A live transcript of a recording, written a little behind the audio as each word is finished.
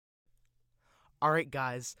Alright,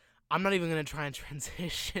 guys, I'm not even going to try and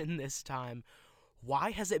transition this time.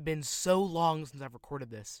 Why has it been so long since I've recorded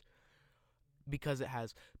this? Because it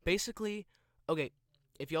has. Basically, okay,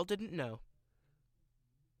 if y'all didn't know,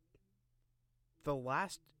 the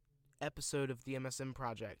last episode of the MSM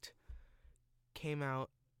project came out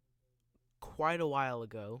quite a while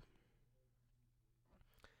ago.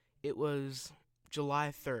 It was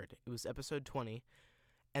July 3rd. It was episode 20.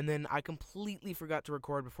 And then I completely forgot to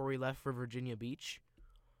record before we left for Virginia Beach.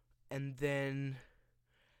 And then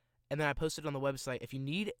I posted it on the website. If you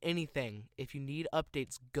need anything, if you need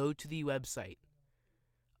updates, go to the website.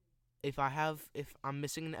 If I'm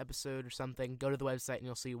missing an episode or something, go to the website and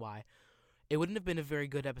you'll see why. It wouldn't have been a very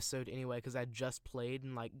good episode anyway because I just played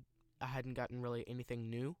and I hadn't gotten really anything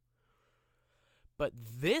new. But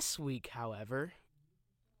this week, however,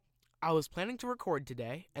 I was planning to record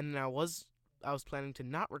today, and then I was planning to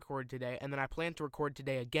not record today, and then I planned to record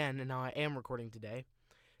today again, and now I am recording today.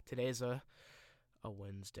 Today is a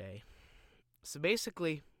Wednesday. So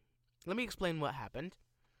basically, let me explain what happened.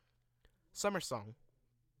 SummerSong.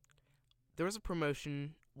 There was a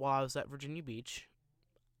promotion while I was at Virginia Beach,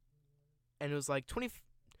 and it was like 25.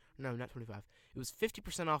 It was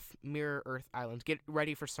 50% off Mirror Earth Island. Get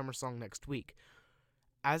ready for SummerSong next week.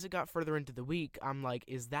 As it got further into the week, I'm like,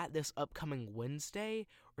 is that this upcoming Wednesday,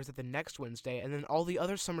 or is it the next Wednesday? And then all the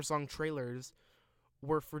other SummerSong trailers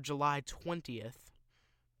were for July 20th,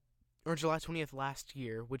 or July 20th last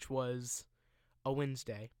year, which was a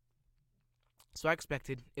Wednesday. So I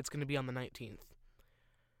expected it's going to be on the 19th.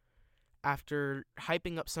 After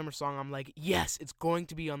hyping up SummerSong, I'm like, yes, it's going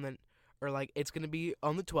to be it's going to be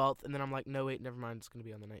on the 12th, and then I'm like, no, wait, never mind, it's going to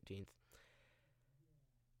be on the 19th.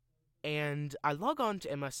 And I log on to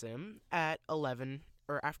MSM at 11,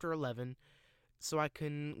 or after 11, so I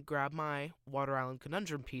can grab my Water Island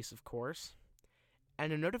Conundrum piece, of course.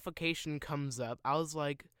 And a notification comes up. I was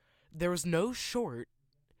like, there was no short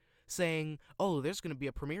saying, oh, there's going to be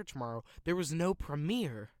a premiere tomorrow. There was no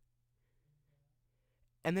premiere.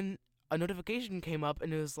 And then a notification came up,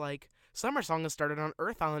 and it was like, SummerSong has started on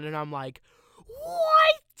Earth Island, and I'm like,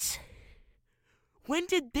 what? When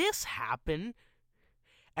did this happen?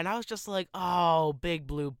 And I was just like, oh, big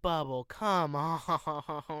blue bubble, come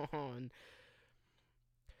on.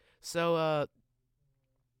 So,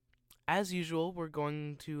 as usual, we're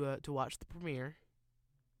going to watch the premiere.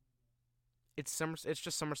 It's just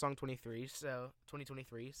SummerSong 2023, so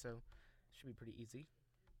should be pretty easy.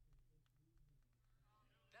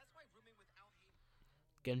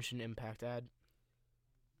 Genshin Impact ad.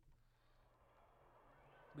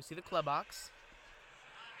 We see the club box.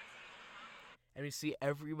 And we see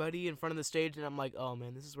everybody in front of the stage, and I'm like, oh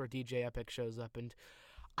man, this is where DJ Epic shows up. And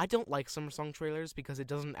I don't like SummerSong trailers because it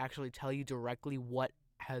doesn't actually tell you directly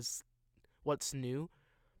what's new.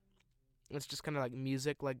 It's just kind of like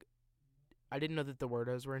music. Like, I didn't know that the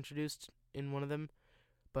Wordos were introduced in one of them,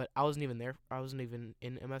 but I wasn't even there. I wasn't even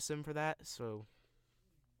in MSM for that. So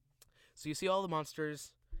you see all the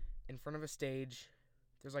monsters in front of a stage.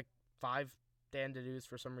 There's like 5 Dandadus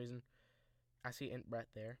for some reason. I see Int Brett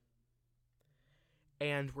there.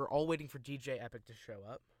 And we're all waiting for DJ Epic to show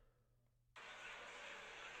up.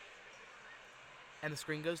 And the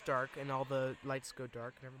screen goes dark, and all the lights go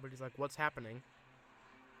dark, and everybody's like, what's happening?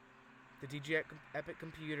 The DJ Epic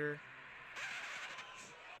computer,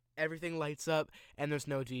 everything lights up, and there's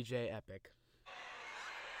no DJ Epic.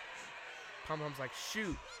 Pom Pom's like,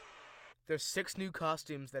 shoot. There's 6 new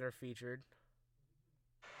costumes that are featured.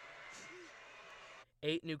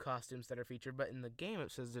 8 new costumes that are featured, but in the game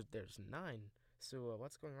it says that there's 9. So,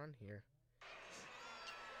 what's going on here?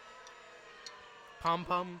 Pom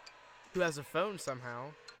Pom, who has a phone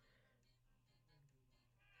somehow,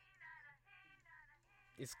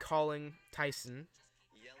 is calling Tyson.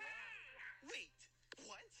 Wait,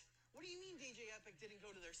 what? What do you mean DJ Epic didn't go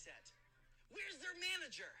to their set? Where's their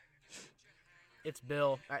manager? It's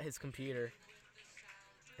Bill at his computer.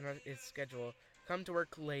 And his schedule. Come to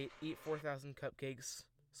work late, eat 4,000 cupcakes,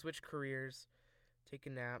 switch careers, take a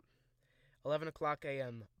nap. 11 o'clock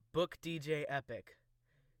a.m. Book DJ Epic.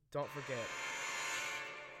 Don't forget.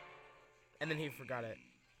 And then he forgot it.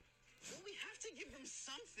 Well, we have to give them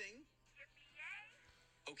something.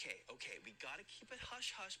 Okay, we gotta keep it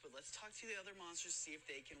hush-hush, but let's talk to the other monsters, see if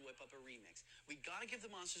they can whip up a remix. We gotta give the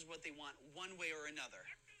monsters what they want, one way or another.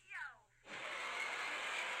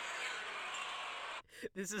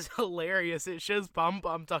 This is hilarious. It shows Pom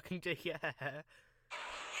Pom talking to Yeah.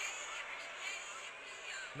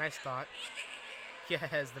 Nice thought.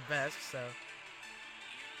 Yeah is the best, so.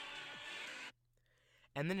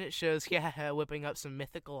 And then it shows Yeah whipping up some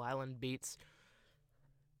Mythical Island beats.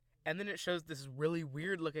 And then it shows this really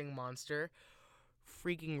weird looking monster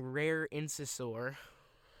freaking rare Incisaur,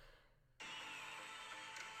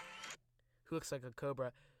 who looks like a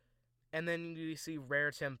cobra. And then you see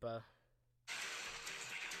rare Tempa,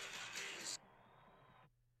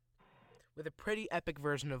 with a pretty epic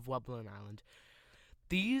version of Wublin Island.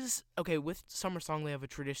 These, okay, with SummerSong, they have a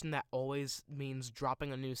tradition that always means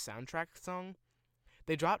dropping a new soundtrack song.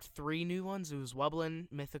 They dropped 3 new ones. It was Wublin,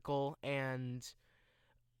 Mythical, and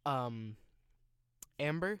Amber.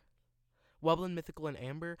 Wublin, Mythical, and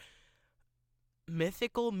Amber.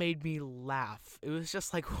 Mythical made me laugh. It was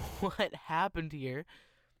just like, what happened here?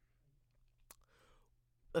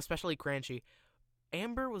 Especially Crunchy.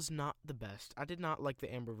 Amber was not the best. I did not like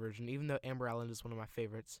the Amber version, even though Amber Island is one of my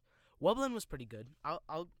favorites. Wublin was pretty good.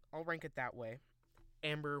 I'll rank it that way.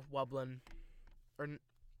 Amber, Wublin, or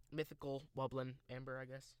Mythical, Wublin, Amber, I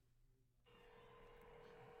guess.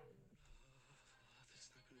 There's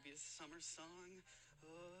not going to be a summer song.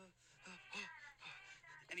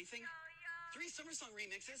 Anything? 3 SummerSong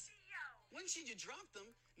remixes? When should you drop them?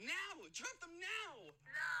 Now! Drop them now!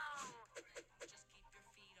 No! Just keep your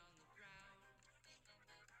feet on the ground and move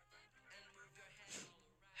your head all around.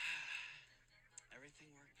 Everything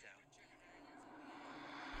worked out.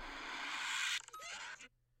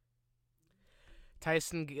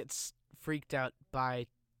 Tyson gets freaked out by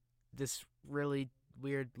this really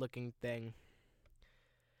weird looking thing.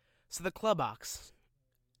 So the Club Box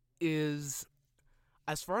is,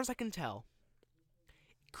 as far as I can tell,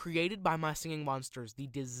 created by My Singing Monsters. The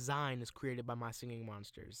design is created by My Singing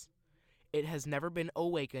Monsters. It has never been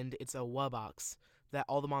awakened. It's a Wubox that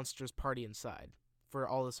all the monsters party inside for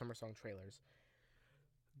all the SummerSong trailers.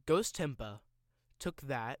 Ghost Tempa took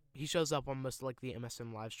that. He shows up on most like the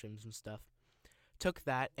MSM live streams and stuff. Took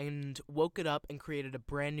that and woke it up and created a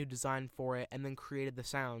brand new design for it, and then created the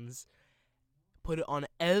sounds. Put it on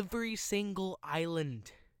every single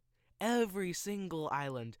island. Every single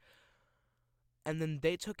island. And then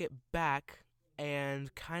they took it back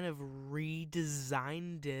and kind of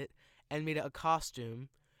redesigned it and made it a costume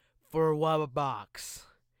for a Wubox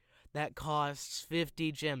that costs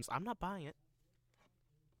 50 gems. I'm not buying it.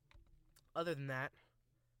 Other than that,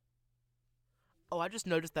 I just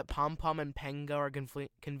noticed that Pom Pom and Pango are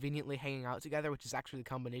conveniently hanging out together, which is actually the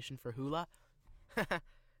combination for Hula.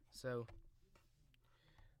 So,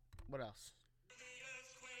 what else?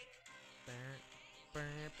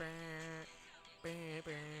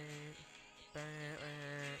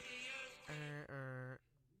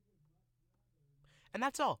 And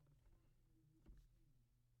that's all.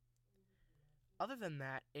 Other than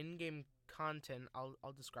that, in-game content,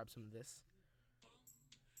 I'll describe some of this.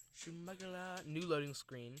 New loading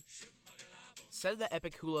screen. Said that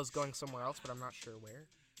Epic Hula is going somewhere else, but I'm not sure where.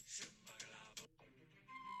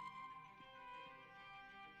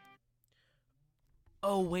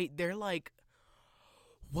 Oh wait, they're like,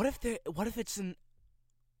 what if it's in?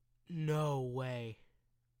 No way.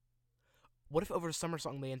 What if over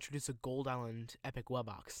SummerSong they introduce a Gold Island Epic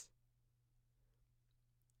Wubox?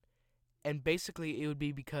 And basically it would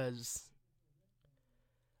be because,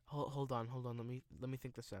 hold on, let me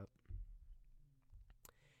think this out.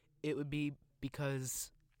 It would be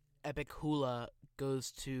because Epic Hula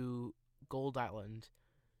goes to Gold Island,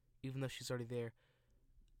 even though she's already there.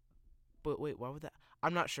 But wait, why would that?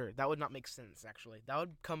 I'm not sure. That would not make sense, actually. That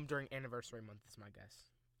would come during Anniversary Month, is my guess.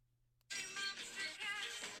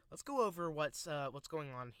 Let's go over what's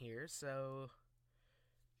going on here. So,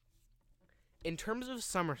 in terms of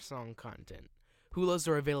SummerSong content, Hulas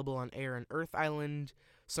are available on Air and Earth Island.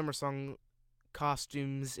 SummerSong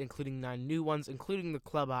costumes, including 9 new ones, including the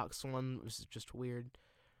Clubox one, which is just weird.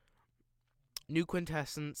 New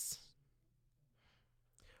Quintessence,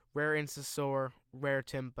 Rare Incisaur, Rare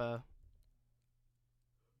Tempa,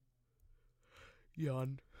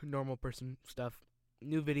 yawn, normal person stuff.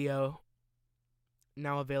 New video,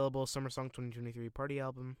 now available, SummerSong 2023 Party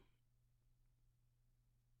Album.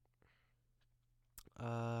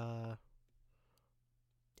 And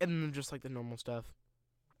then just like the normal stuff.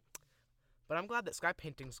 But I'm glad that Sky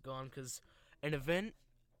Painting's gone, because an event,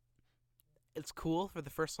 it's cool for the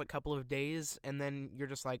first like couple of days, and then you're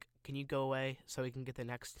just like, can you go away so we can get the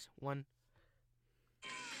next one?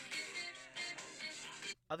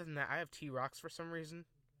 Other than that, I have T-Rocks for some reason.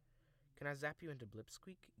 Can I zap you into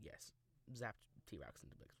Blipsqueak? Yes. Zap T-Rocks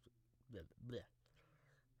into Blipsqueak. Bleh, bleh.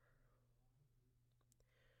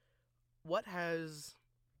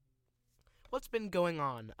 What's been going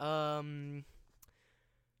on?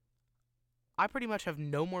 I pretty much have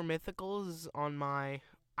no more mythicals on my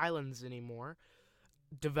islands anymore.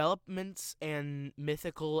 Developments and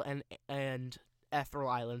mythical and ethereal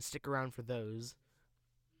islands, stick around for those.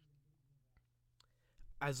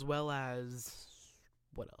 As well as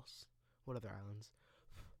What else? What other islands?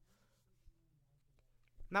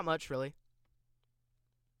 Not much, really.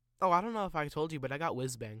 Oh, I don't know if I told you, but I got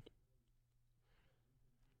Whiz Bang.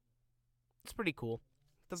 It's pretty cool.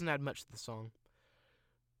 Doesn't add much to the song.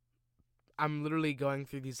 I'm literally going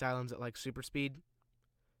through these islands at like super speed.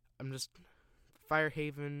 I'm just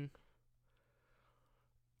Firehaven.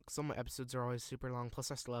 Some of my episodes are always super long.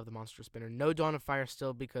 Plus, I still have the Monster Spinner. No Dawn of Fire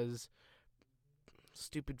still because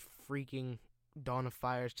stupid freaking Dawn of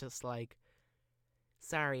Fire is just like,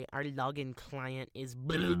 sorry, our login client is.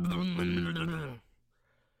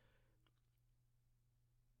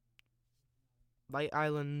 Light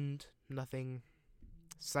Island, nothing.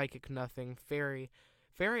 Psychic, nothing. Fairy,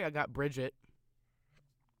 I got Bridget.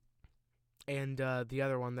 And the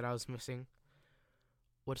other one that I was missing.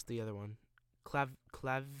 What's the other one?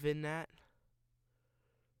 Clavinat?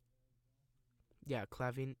 Yeah,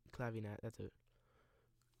 Clavinat, that's it.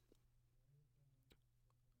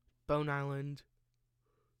 Bone Island.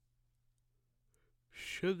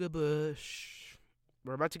 Sugar Bush.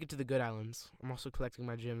 We're about to get to the good islands. I'm also collecting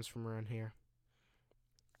my gems from around here.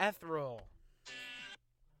 Ethereal.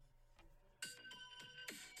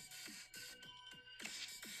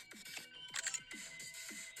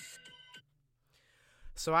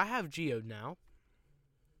 So I have Geode now.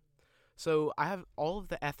 So I have all of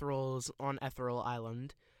the Ethereals on Ethereal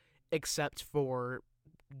Island, except for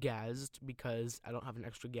Gazed, because I don't have an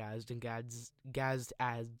extra Gazed, and Gazed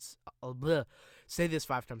adds. Say this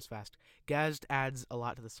 5 times fast. Gazed adds a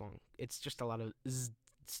lot to the song. It's just a lot of.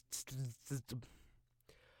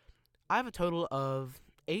 I have a total of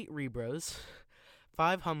 8 Rebros,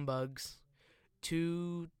 5 Humbugs,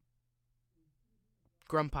 2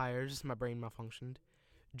 Grumpires. My brain malfunctioned.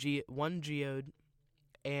 1 Geode,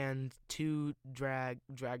 and 2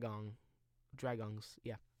 Dragons.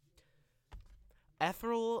 Yeah.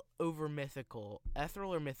 Ethereal over Mythical.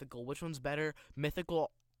 Ethereal or Mythical? Which one's better?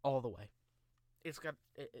 Mythical all the way. It's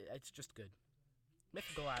just good.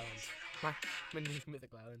 Mythical Island. My new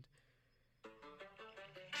Mythical Island.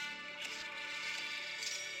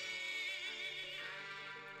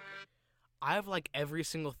 I have like every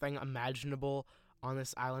single thing imaginable on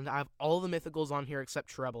this island. I have all the mythicals on here except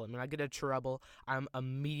Treble. And when I get a Treble, I'm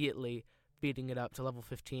immediately feeding it up to level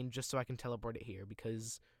 15 just so I can teleport it here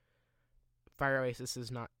because Fire Oasis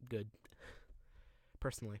is not good,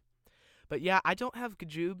 personally. But yeah, I don't have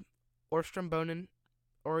Gajube or Strombonin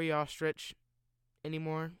or Yostrich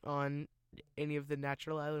anymore on any of the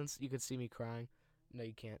natural islands. You could see me crying. No,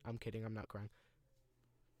 you can't. I'm kidding. I'm not crying.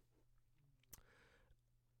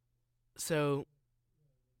 So,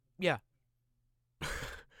 yeah.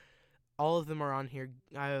 All of them are on here.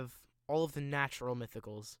 I have all of the natural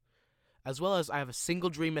mythicals. As well as I have a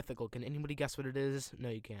single dream mythical. Can anybody guess what it is? No,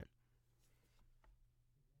 you can't.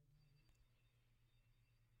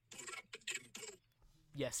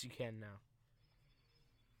 Yes, you can now.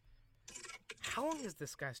 How long is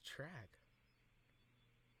this guy's track?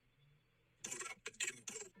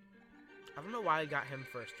 I don't know why I got him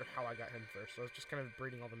first or how I got him first. So I was just kind of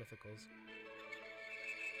breeding all the mythicals.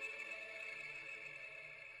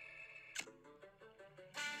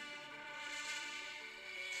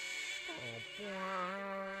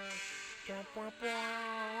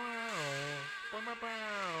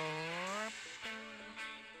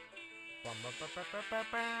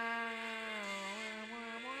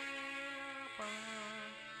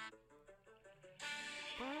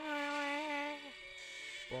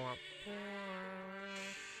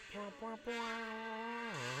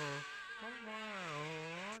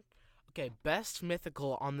 Okay, best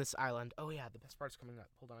mythical on this island. Oh yeah, the best part's coming up.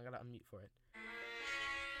 Hold on, I gotta unmute for it.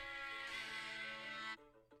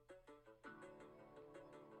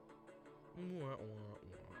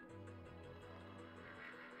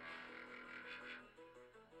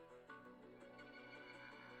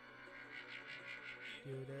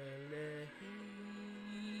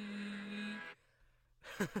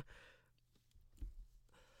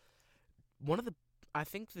 One of the, I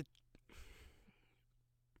think the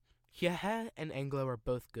Hyehe and Anglo are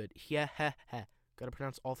both good. Hyehe, gotta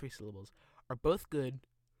pronounce all 3 syllables, are both good.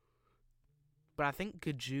 But I think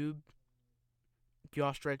Gajube,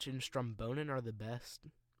 Yostrich, and Strombonin are the best.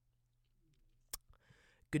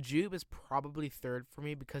 Gajube is probably 3rd for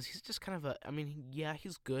me because he's just kind of a, I mean, yeah,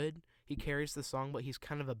 he's good. He carries the song, but he's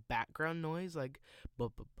kind of a background noise, like,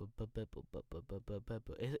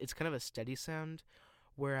 it's kind of a steady sound.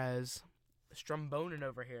 Whereas Strombonin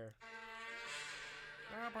over here.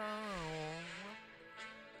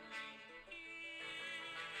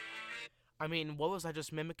 I mean, what was I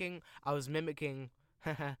just mimicking? I was mimicking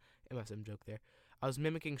MSM joke there. I was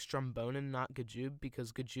mimicking Strombonen, not Gajube,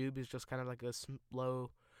 because Gajube is just kind of like a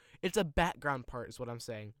slow... It's a background part, is what I'm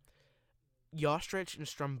saying. Yostrich and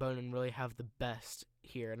Strombonen really have the best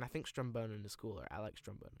here, and I think Strombonen is cooler. I like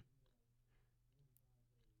Strombonen.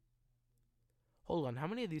 Hold on, how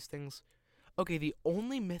many of these things... Okay, the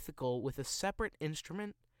only mythical with a separate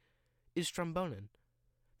instrument is Strombonen.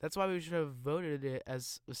 That's why we should have voted it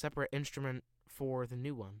as a separate instrument for the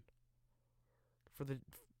new one. For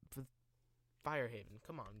Firehaven.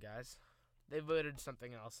 Come on, guys. They voted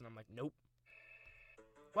something else, and I'm like, nope.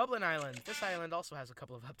 Wublin Island. This island also has a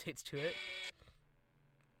couple of updates to it.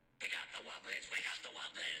 We got the Wobblins, we got the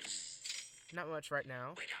Wobblins. Not much right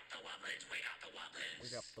now. We got the Wobblins, we got the Wobblins. We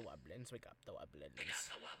got the Wublins, we got the Wublins. We got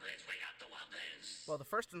the Wobblins, we got the Wobblins. Well, the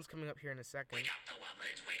first one's coming up here in a second. We got the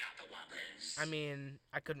Wobblins, we got the Wobblins. I mean,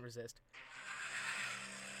 I couldn't resist.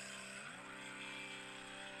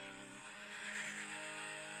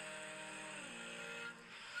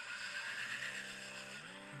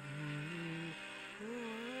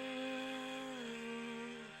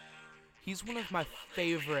 He's one of my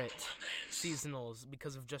favorite seasonals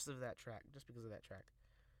because of that track. Just because of that track.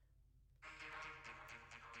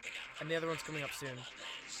 And the other one's coming up soon.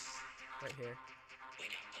 Right here.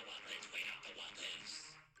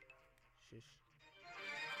 Shush.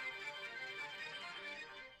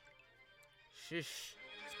 Shush.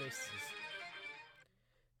 Spaces.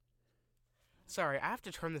 Sorry, I have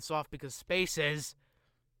to turn this off because Spaces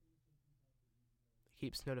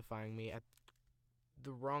keeps notifying me at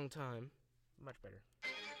the wrong time. Much better.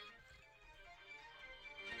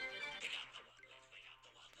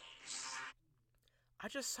 I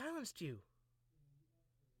just silenced you.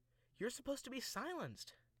 You're supposed to be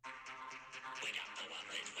silenced.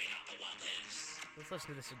 Let's listen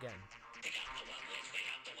to this again.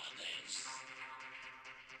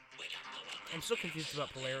 I'm still confused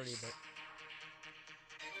about polarity, but...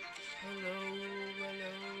 Hello, hello,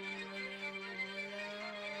 hello,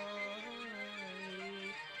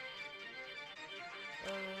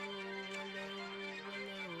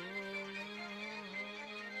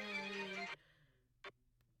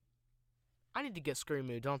 I need to get Scream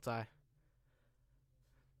Mood, don't I?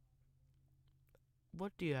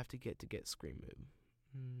 What do you have to get Scream Mood?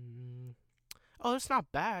 Oh, it's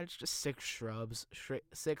not bad. It's just 6 shrubs,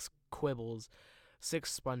 6 quibbles,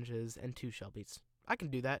 6 sponges, and 2 shelbies. I can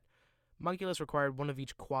do that. Monculus required 1 of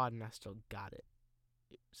each quad, and I still got it.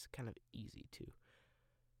 It's kind of easy, too.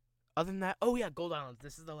 Other than that, oh yeah, Gold Islands.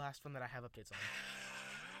 This is the last one that I have updates on.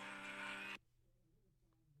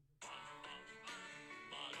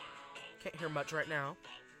 Can't hear much right now.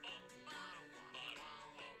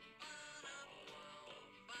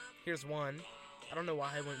 Here's one. I don't know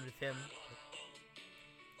why I went with him.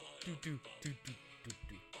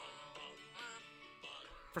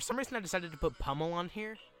 For some reason, I decided to put Pummel on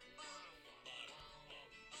here.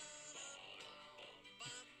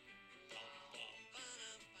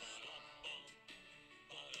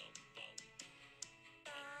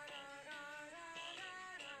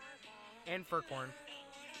 And Furcorn.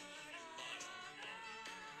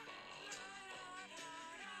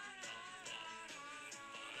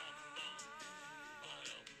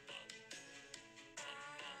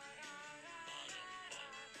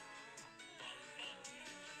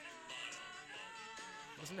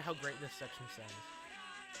 Listen to how great this section sounds.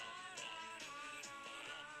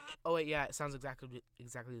 Oh wait, yeah, it sounds exactly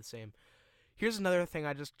the same. Here's another thing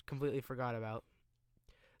I just completely forgot about.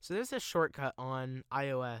 So there's this shortcut on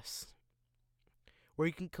iOS where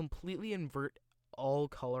you can completely invert all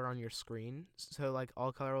color on your screen. So like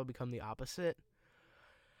all color will become the opposite.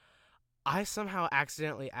 I somehow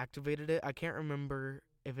accidentally activated it. I can't remember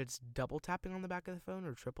if it's double tapping on the back of the phone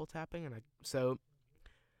or triple tapping, and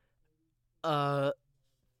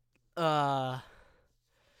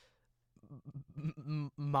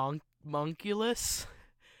Monculus,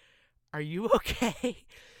 are you okay?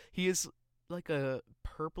 He is like a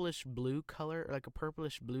purplish blue color, like a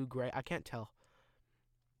purplish blue gray. I can't tell.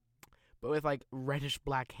 But with like reddish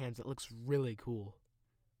black hands, it looks really cool.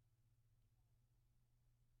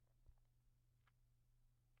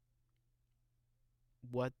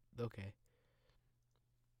 What? Okay.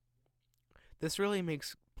 This really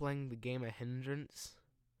makes playing the game a hindrance.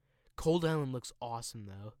 Cold Island looks awesome,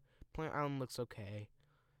 though. Plant Island looks okay.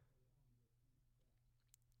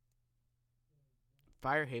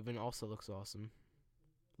 Firehaven also looks awesome.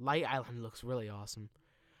 Light Island looks really awesome.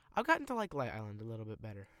 I've gotten to like Light Island a little bit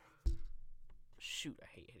better. Shoot, I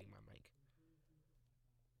hate hitting my mic.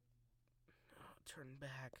 Oh, turn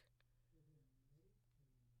back.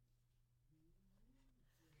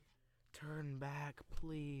 Turn back,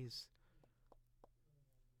 please.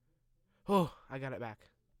 Oh, I got it back.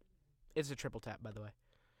 It's a triple tap, by the way.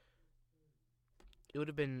 It would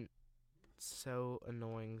have been so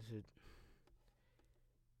annoying to...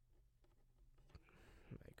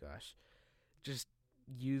 Oh my gosh. Just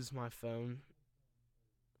use my phone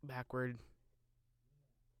backward.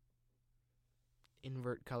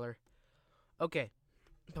 Invert color. Okay.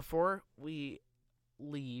 Before we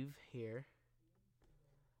leave here,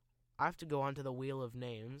 I have to go on to the Wheel of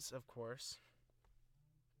Names, of course.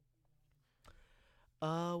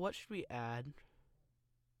 What should we add?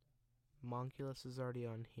 Monculus is already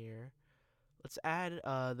on here. Let's add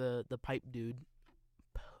the pipe dude.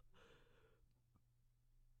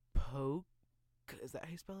 Poke. Is that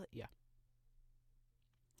how you spell it? Yeah.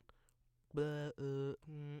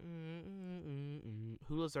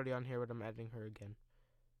 Hula's already on here, but I'm adding her again.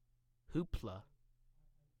 Hoopla.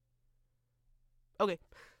 Okay,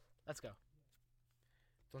 let's go.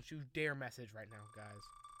 Don't you dare message right now, guys.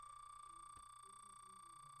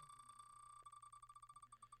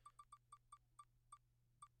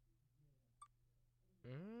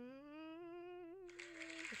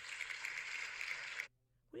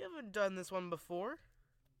 We haven't done this one before.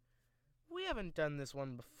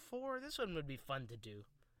 This one would be fun to do.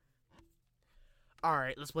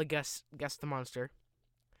 Alright, let's play Guess the Monster.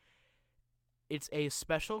 It's a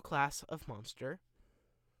special class of monster.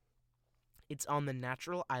 It's on the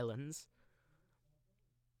natural islands.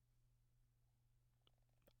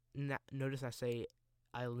 Notice I say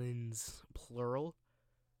islands, plural.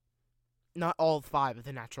 Not all 5 of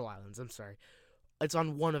the natural islands, I'm sorry. It's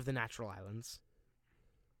on one of the natural islands.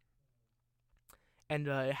 And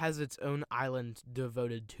it has its own island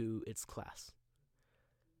devoted to its class.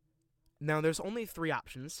 Now, there's only 3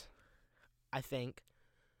 options, I think.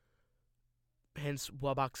 Hence,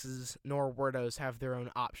 Wubboxes nor Wordos have their own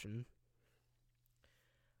option.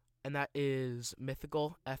 And that is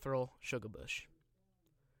Mythical, Ethereal, Sugarbush.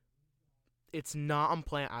 It's not on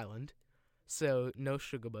Plant Island, so no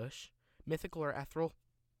Sugarbush. Mythical or Ethereal?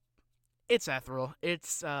 It's Ethereal.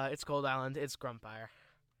 It's Cold Island. It's Grumpire.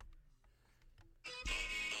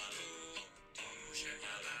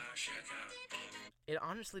 It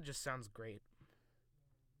honestly just sounds great.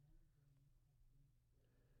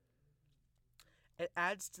 It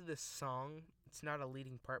adds to this song. It's not a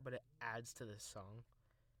leading part, but it adds to this song.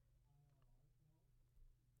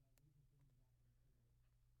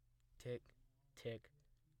 Tick, tick,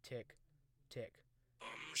 tick, tick.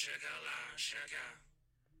 Bum shakala shaka.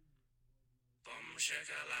 Bum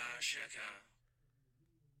shakala shaka.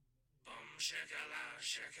 Bum shakala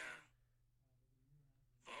shaka.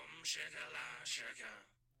 Bum shakala shaka.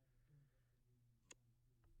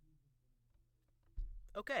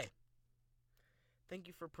 Okay. Thank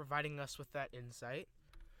you for providing us with that insight.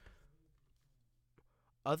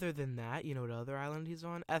 Other than that, you know what other island he's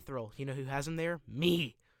on? Ethereal. You know who has him there?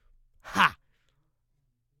 Me! Ha!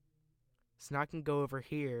 So now I can go over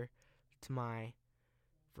here to my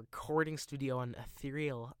recording studio on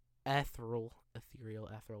Ethereal,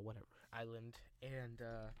 whatever, island. And,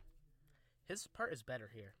 his part is better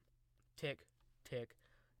here. Tick, tick,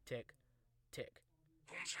 tick, tick.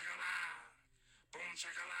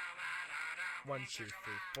 1, 2, 3,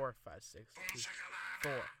 4, 5, 6, 2,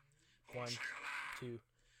 4. 1, 2,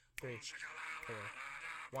 3, 4.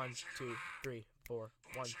 1, 2, 3, 4.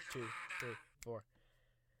 1, 2, 3, 4.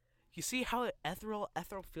 You see how Ethereal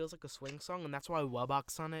feels like a swing song, and that's why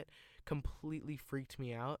Wubbox on it completely freaked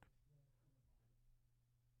me out.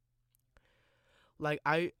 Like,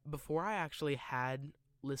 before I actually had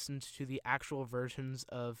listened to the actual versions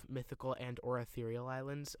of Mythical and or Ethereal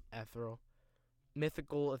Islands, Ethereal,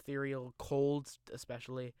 Mythical, Ethereal, Cold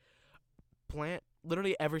especially, Plant,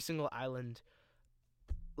 literally every single island,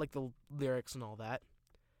 like the lyrics and all that,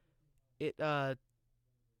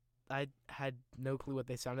 I had no clue what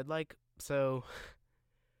they sounded like, so,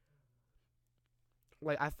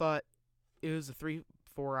 like, I thought it was a 3-4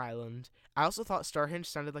 island. I also thought Starhenge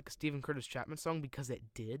sounded like a Stephen Curtis Chapman song because it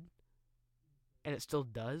did, and it still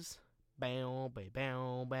does. Bow, bow,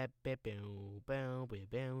 bow, bow, bow, bow, bow,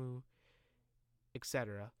 bow,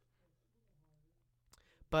 etc.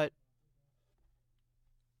 But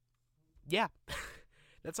yeah,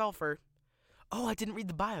 that's all for. Oh, I didn't read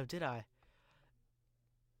the bio, did I?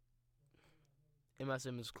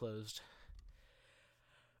 MSM is closed.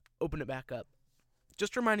 Open it back up.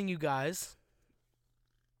 Just reminding you guys,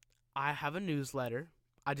 I have a newsletter.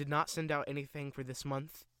 I did not send out anything for this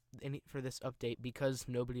month, for this update, because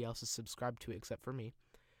nobody else is subscribed to it except for me.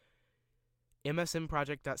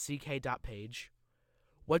 msmproject.ck.page.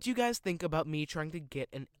 What do you guys think about me trying to get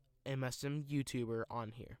an MSM YouTuber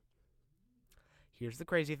on here? Here's the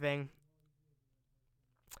crazy thing.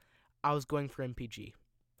 I was going for MPG.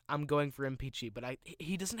 I'm going for MPG, but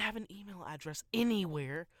he doesn't have an email address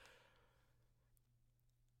anywhere.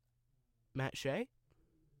 Matt Shea?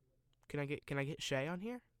 Can I get Shea on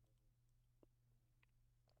here?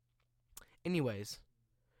 Anyways,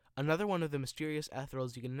 another one of the mysterious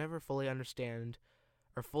ethereals you can never fully understand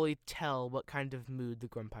or fully tell what kind of mood the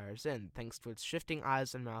Grumpire's in. Thanks to its shifting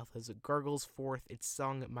eyes and mouth as it gurgles forth its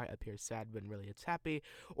song, it might appear sad when really it's happy,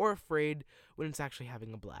 or afraid when it's actually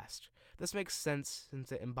having a blast. This makes sense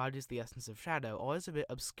since it embodies the essence of shadow, always a bit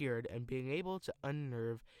obscured and being able to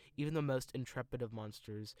unnerve even the most intrepid of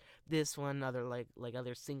monsters. This one, other like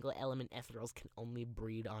other single element ethereals, can only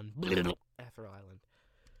breed on Ethereal Island.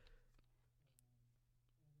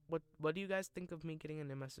 What do you guys think of me getting an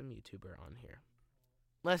MSM YouTuber on here?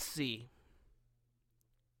 Let's see.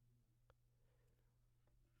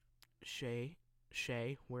 Shay,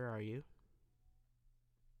 where are you?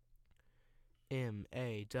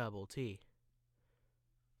 MATT.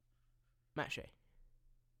 Matt Shay.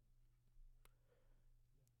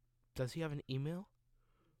 Does he have an email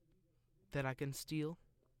that I can steal?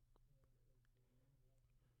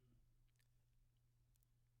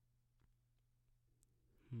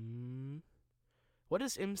 What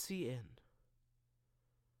is MCN?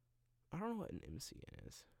 I don't know what an MCN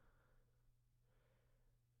is.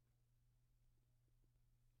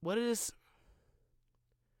 What is...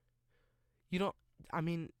 You don't... I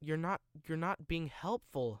mean, you're not being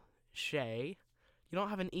helpful, Shay. You don't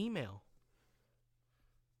have an email.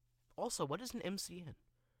 Also, what is an MCN?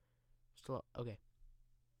 Still... Okay.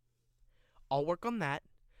 I'll work on that.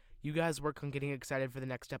 You guys work on getting excited for the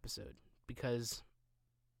next episode. Because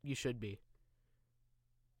you should be.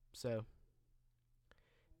 So...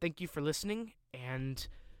 Thank you for listening, and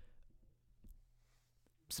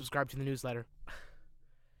subscribe to the newsletter.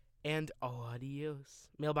 And adios.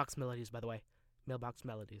 Mailbox Melodies, by the way. Mailbox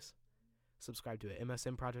Melodies. Subscribe to it.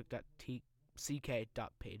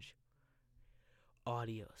 msmproject.ck.page.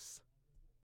 Adios.